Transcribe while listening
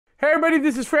Hey everybody,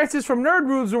 this is Francis from Nerd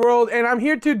Rules the World, and I'm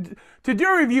here to do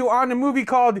a review on a movie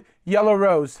called Yellow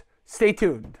Rose. Stay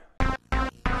tuned.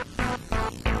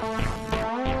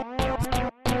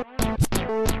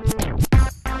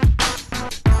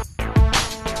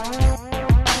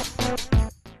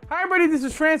 Hi everybody, this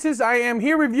is Francis. I am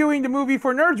here reviewing the movie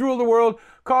for Nerds Rule the World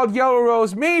called Yellow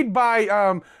Rose, made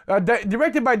by,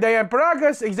 directed by Diane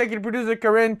Paragas, executive producer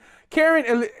Karen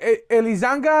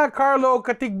Elizanga, Carlo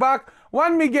Katigbak,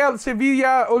 Juan Miguel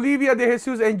Sevilla, Olivia De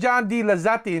Jesus, and John D.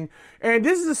 Lazatin. And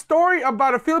this is a story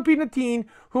about a Filipino teen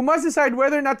who must decide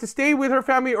whether or not to stay with her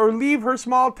family or leave her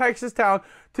small Texas town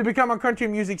to become a country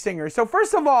music singer. So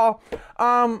first of all,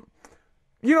 the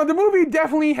movie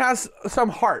definitely has some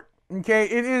heart. Okay,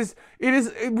 it's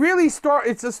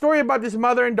a story about this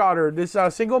mother and daughter, this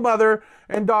single mother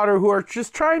and daughter who are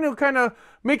just trying to kind of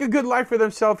make a good life for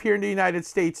themselves here in the United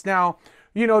States. Now,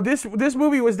 this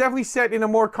movie was definitely set in a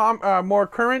more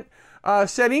current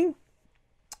setting,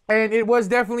 and it was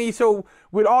definitely so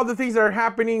with all the things that are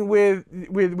happening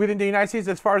within the United States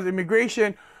as far as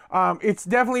immigration. It's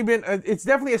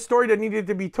definitely a story that needed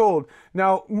to be told.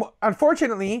 Now,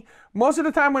 unfortunately, most of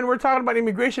the time when we're talking about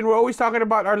immigration, we're always talking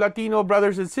about our Latino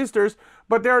brothers and sisters,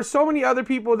 but there are so many other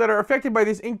people that are affected by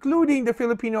this, including the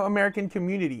Filipino American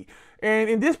community. And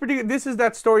in this is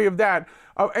that story of that.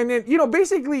 And then,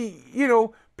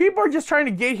 people are just trying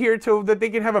to get here so that they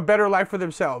can have a better life for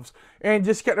themselves and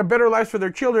just get a better life for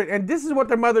their children. And this is what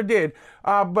their mother did.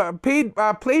 Played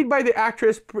by the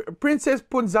actress Princess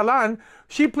Punzalan.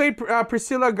 She played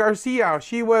Priscilla Garcia.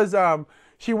 She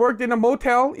worked in a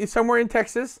motel somewhere in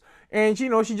Texas, and she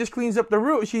just cleans up the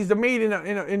room. She's the maid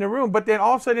in the room. But then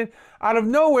all of a sudden, out of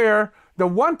nowhere, the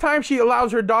one time she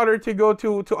allows her daughter to go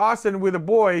to Austin with a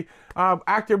boy,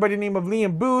 actor by the name of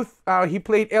Liam Booth. He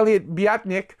played Elliot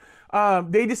Biatnik.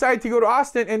 They decided to go to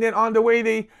Austin, and then on the way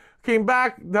they came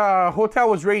back, the hotel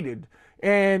was raided,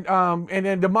 and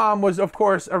then the mom was, of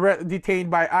course, detained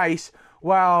by ICE,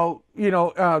 while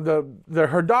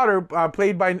her daughter,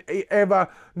 played by Eva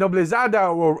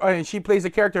Noblezada, and she plays the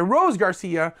character Rose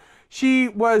Garcia. She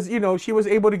was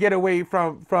able to get away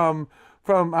from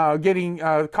getting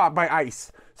caught by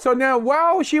ICE. So now,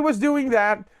 while she was doing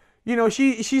that,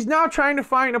 she's now trying to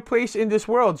find a place in this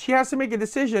world. She has to make a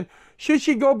decision. Should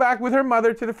she go back with her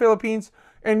mother to the Philippines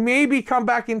and maybe come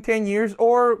back in 10 years,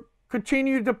 or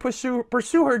continue to pursue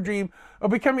her dream of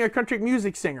becoming a country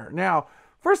music singer? Now,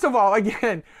 first of all,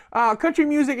 again, country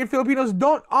music and Filipinos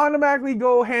don't automatically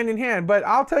go hand in hand. But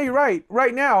I'll tell you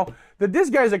right now that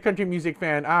this guy's a country music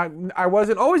fan. I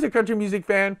wasn't always a country music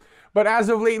fan, but as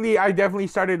of lately, I definitely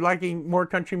started liking more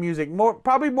country music.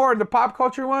 Probably more of the pop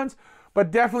culture ones, but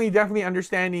definitely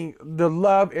understanding the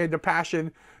love and the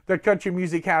passion that country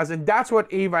music has. And that's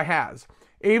what Eva has.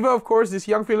 Eva, of course, this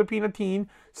young Filipino teen,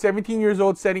 17 years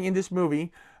old, setting in this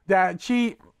movie, that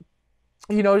she,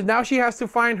 now she has to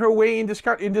find her way in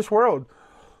this world.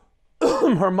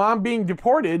 Her mom being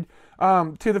deported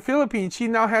to the Philippines, she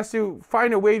now has to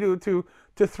find a way to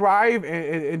thrive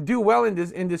and do well in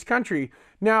this country.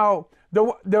 Now,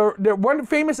 the one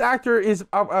famous actor is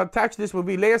attached to this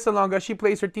movie, Lea Salonga. She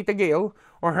plays her Tita Gail,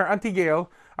 or her Auntie Gail.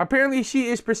 Apparently, she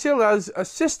is Priscilla's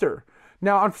sister.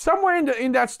 Now, somewhere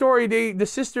in that story, the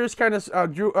sisters kind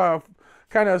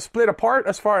of split apart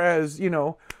as far as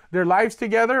their lives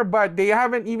together, but they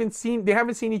haven't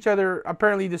seen each other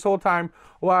apparently this whole time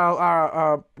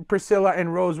while Priscilla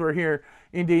and Rose were here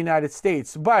in the United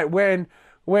States. But when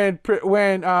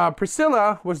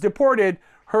Priscilla was deported,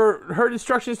 her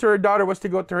instructions to her daughter was to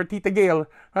go to her Tita Gail,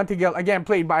 Auntie Gail, again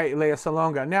played by Lea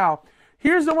Salonga. Now,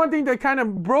 here's the one thing that kind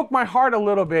of broke my heart a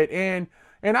little bit, and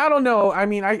I don't know. I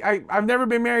mean, I've never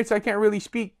been married, so I can't really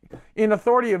speak in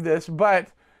authority of this, but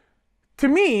to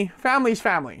me, family's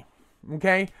family.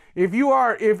 Okay?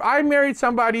 If I married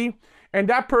somebody and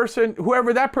that person,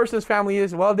 whoever that person's family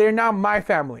is, well, they're now my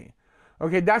family.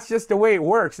 Okay? That's just the way it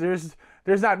works. There's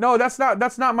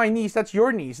that's not my niece, that's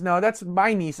your niece. No, that's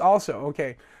my niece also.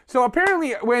 Okay. So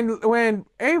apparently when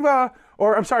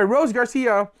Rose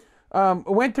Garcia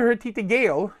went to her Tita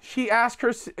Gail, she asked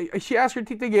her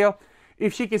Tita Gail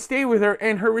if she could stay with her,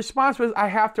 and her response was, "I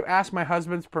have to ask my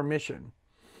husband's permission."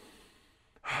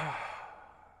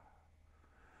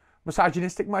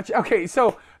 Misogynistic much? Okay,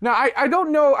 so now I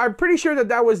don't know. I'm pretty sure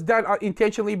that was done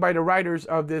intentionally by the writers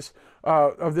of this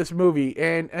movie,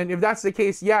 and if that's the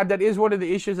case, yeah, that is one of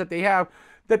the issues that they have.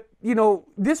 That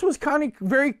this was kind of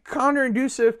very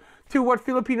counterintuitive to what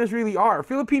Filipinos really are.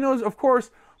 Filipinos, of course,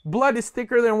 blood is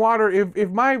thicker than water. If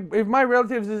my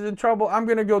relatives is in trouble, I'm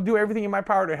gonna go do everything in my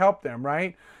power to help them,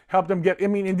 right? helped them get, I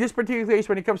mean, in this particular case,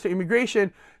 when it comes to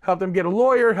immigration, helped them get a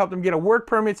lawyer, helped them get a work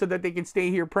permit so that they can stay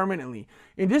here permanently.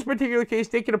 In this particular case,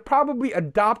 they could have probably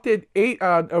adopted a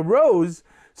Rose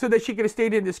so that she could have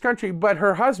stayed in this country, but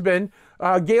her husband,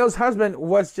 Gail's husband,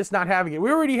 was just not having it.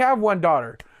 We already have one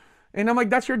daughter. And I'm like,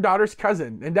 that's your daughter's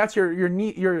cousin, and that's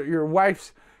your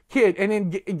wife's kid. And then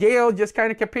Gail just kind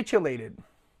of capitulated.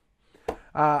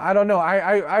 I don't know.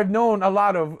 I've known a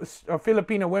lot of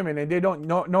Filipino women, and they don't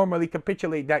normally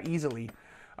capitulate that easily.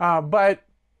 But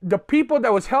the people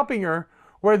that was helping her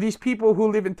were these people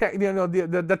who live in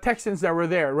the Texans that were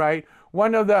there, right?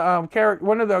 One of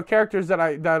the characters that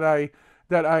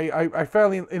I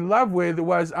fell in love with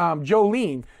was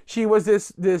Jolene. She was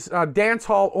this dance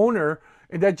hall owner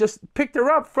that just picked her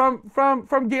up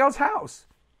from Gail's house,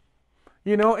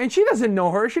 and she doesn't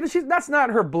know her. That's not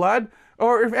her blood,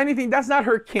 or if anything, that's not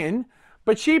her kin.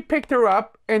 But she picked her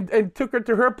up and took her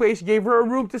to her place, gave her a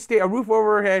room to stay, a roof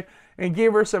over her head, and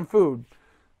gave her some food.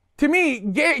 To me,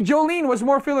 Jolene was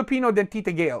more Filipino than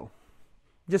Tita Gail.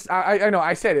 Just I know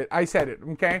I said it,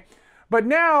 okay. But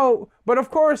of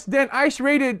course, then ICE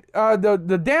raided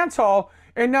the dance hall,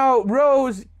 and now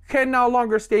Rose can no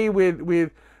longer stay with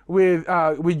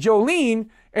Jolene,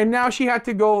 and now she had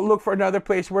to go look for another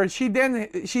place, where she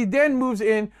then moves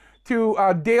in to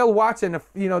Dale Watson,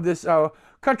 this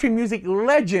country music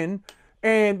legend,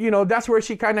 and that's where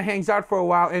she kind of hangs out for a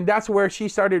while, and that's where she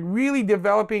started really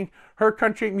developing her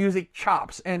country music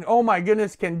chops. And oh my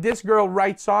goodness, can this girl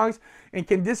write songs, and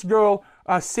can this girl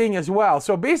sing as well?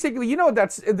 So basically,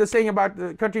 that's the saying about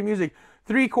the country music: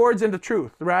 3 chords and the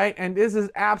truth, right? And this is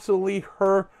absolutely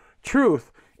her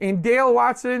truth. And Dale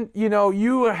Watson,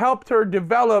 you helped her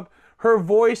develop her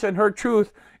voice and her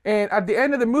truth. And at the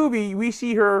end of the movie, we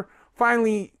see her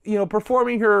finally,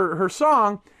 performing her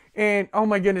song. And oh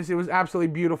my goodness, it was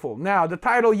absolutely beautiful. Now, the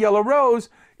title Yellow Rose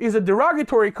is a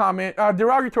derogatory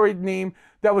name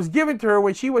that was given to her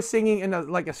when she was singing in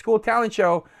a school talent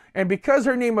show. And because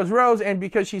her name was Rose, and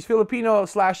because she's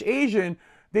Filipino/Asian,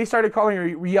 they started calling her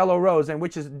Yellow Rose, and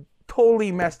which is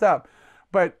totally messed up.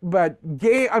 But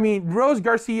Rose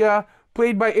Garcia,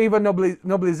 played by Eva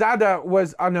Noblezada,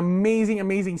 was an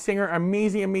amazing singer,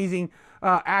 amazing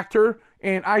actor,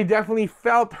 and I definitely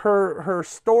felt her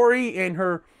story and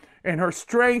her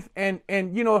strength and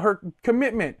her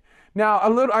commitment. Now,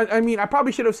 I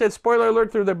probably should have said spoiler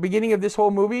alert through the beginning of this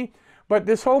whole movie, but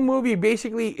this whole movie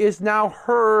basically is now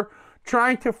her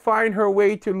trying to find her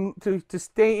way to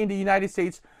stay in the United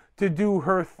States to do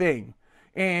her thing.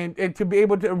 And to be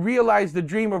able to realize the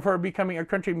dream of her becoming a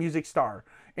country music star.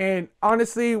 And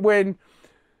honestly, when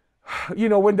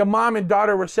the mom and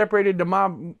daughter were separated, the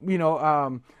mom,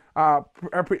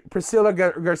 Priscilla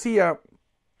Garcia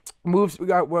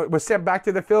was sent back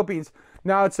to the Philippines.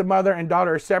 Now it's the mother and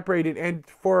daughter are separated. And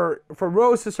for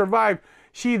Rose to survive,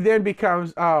 she then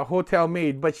becomes a hotel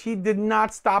maid. But she did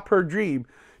not stop her dream.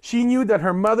 She knew that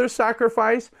her mother's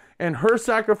sacrifice and her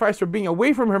sacrifice for being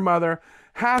away from her mother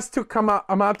has to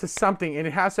amount to something, and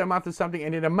it has to amount to something,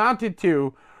 and it amounted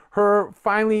to her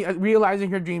finally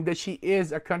realizing her dream that she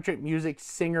is a country music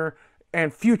singer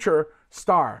and future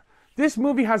star. This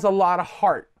movie has a lot of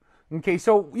heart. Okay,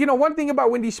 so one thing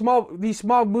about when these small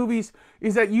movies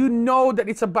is that that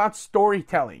it's about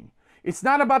storytelling. It's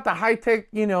not about the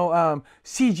high-tech,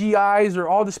 CGIs or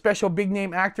all the special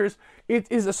big-name actors. It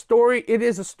is a story. It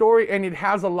is a story, and it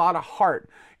has a lot of heart.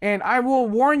 And I will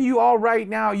warn you all right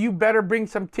now, you better bring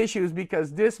some tissues,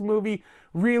 because this movie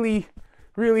really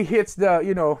hits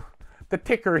the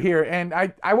ticker here. And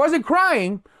I wasn't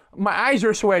crying. My eyes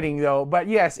are sweating though. But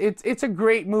yes, it's a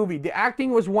great movie. The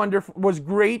acting was wonderful, was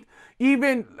great.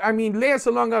 Even, Lea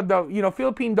Salonga, the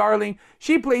Philippine darling,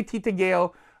 she played Tita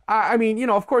Gail.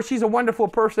 Of course, she's a wonderful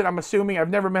person, I'm assuming. I've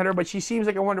never met her, but she seems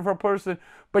like a wonderful person.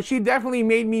 But she definitely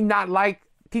made me not like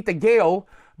Tita Gail,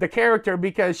 the character,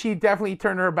 because she definitely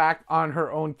turned her back on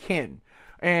her own kin.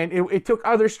 And it took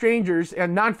other strangers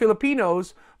and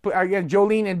non-Filipinos, again,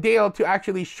 Jolene and Dale, to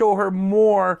actually show her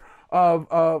more of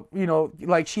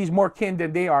like she's more kin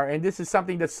than they are. And this is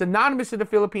something that's synonymous to the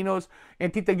Filipinos,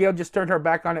 and Tita Gail just turned her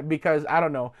back on it because, I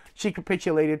don't know, she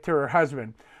capitulated to her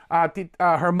husband.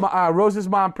 Rose's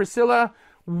mom, Priscilla,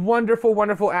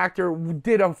 wonderful actor,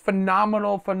 did a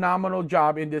phenomenal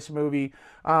job in this movie.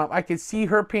 I could see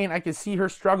her pain, I could see her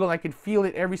struggle, I could feel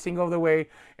it every single of the way.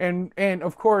 And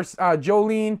of course,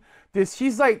 Jolene,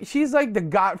 she's like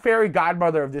the fairy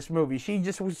godmother of this movie. She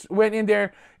just went in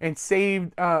there and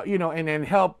saved, and then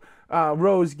helped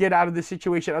Rose get out of the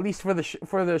situation, at least for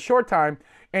the short time,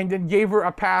 and then gave her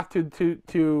a path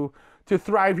to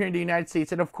thrive here in the United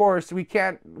States. And of course, I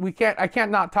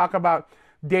can't not talk about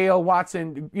Dale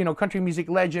Watson, country music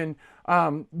legend,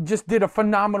 just did a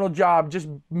phenomenal job just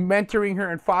mentoring her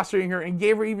and fostering her, and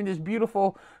gave her even this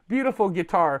beautiful, beautiful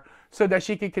guitar so that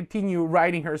she could continue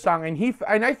writing her song.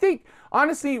 And I think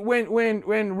honestly,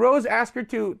 when Rose asked her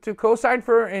to co-sign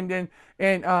for her,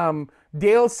 and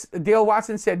Dale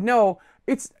Watson said no,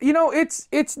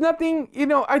 it's nothing.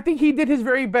 I think he did his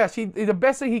very best. He the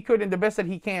best that he could and the best that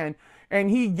he can, and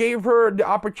he gave her the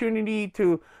opportunity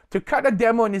to cut a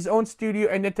demo in his own studio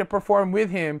and then to perform with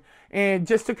him, and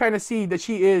just to kind of see that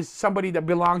she is somebody that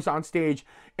belongs on stage.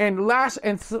 And last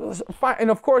and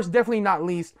of course, definitely not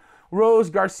least, Rose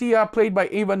Garcia, played by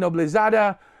Eva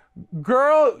Noblezada.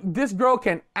 This girl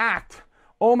can act.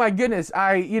 Oh my goodness.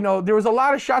 There was a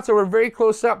lot of shots that were very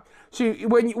close up.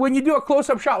 When you do a close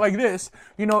up shot like this,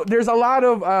 there's a lot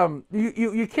of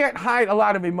you can't hide a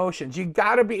lot of emotions. You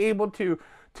got to be able to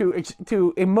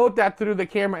emote that through the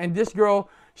camera. And this girl,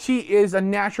 she is a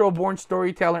natural born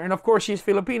storyteller, and of course she's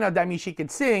Filipina. That means she can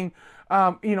sing.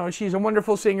 She's a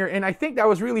wonderful singer, and I think that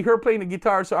was really her playing the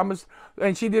guitar.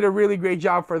 And she did a really great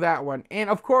job for that one. And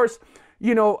of course,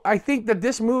 I think that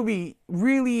this movie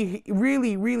really,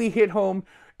 really, really hit home,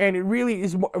 and it really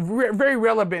is very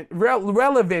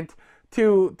relevant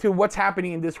to what's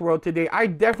happening in this world today. I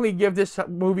definitely give this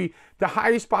movie the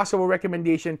highest possible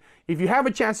recommendation. If you have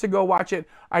a chance to go watch it,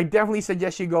 I definitely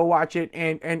suggest you go watch it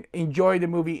and enjoy the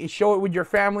movie and show it with your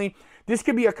family. This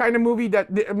could be a kind of movie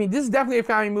this is definitely a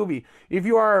family movie. If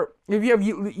you have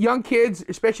young kids,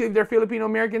 especially if they're Filipino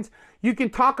Americans, you can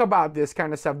talk about this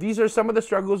kind of stuff. These are some of the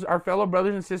struggles our fellow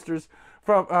brothers and sisters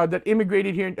from that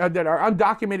immigrated here, that are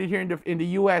undocumented here in the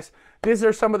U.S. These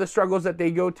are some of the struggles that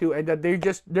they go to, and that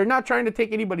they're not trying to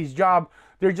take anybody's job.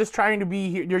 They're just trying to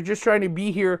be here. They're just trying to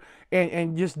be here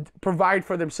and just provide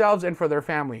for themselves and for their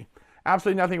family.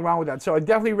 Absolutely nothing wrong with that. So I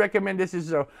definitely recommend this. This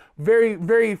is a very,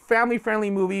 very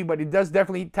family-friendly movie, but it does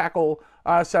definitely tackle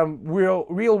some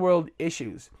real-world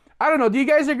issues. I don't know. Do you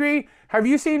guys agree? Have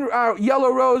you seen Yellow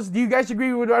Rose? Do you guys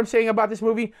agree with what I'm saying about this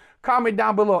movie? Comment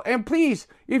down below. And please,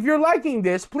 if you're liking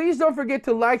this, please don't forget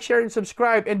to like, share, and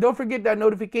subscribe. And don't forget that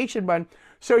notification button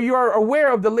so you are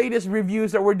aware of the latest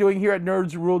reviews that we're doing here at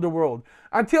Nerds Rule the World.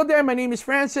 Until then, my name is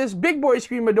Francis, Big Boy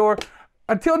Screamador.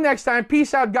 Until next time,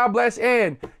 peace out, God bless,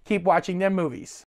 and keep watching them movies.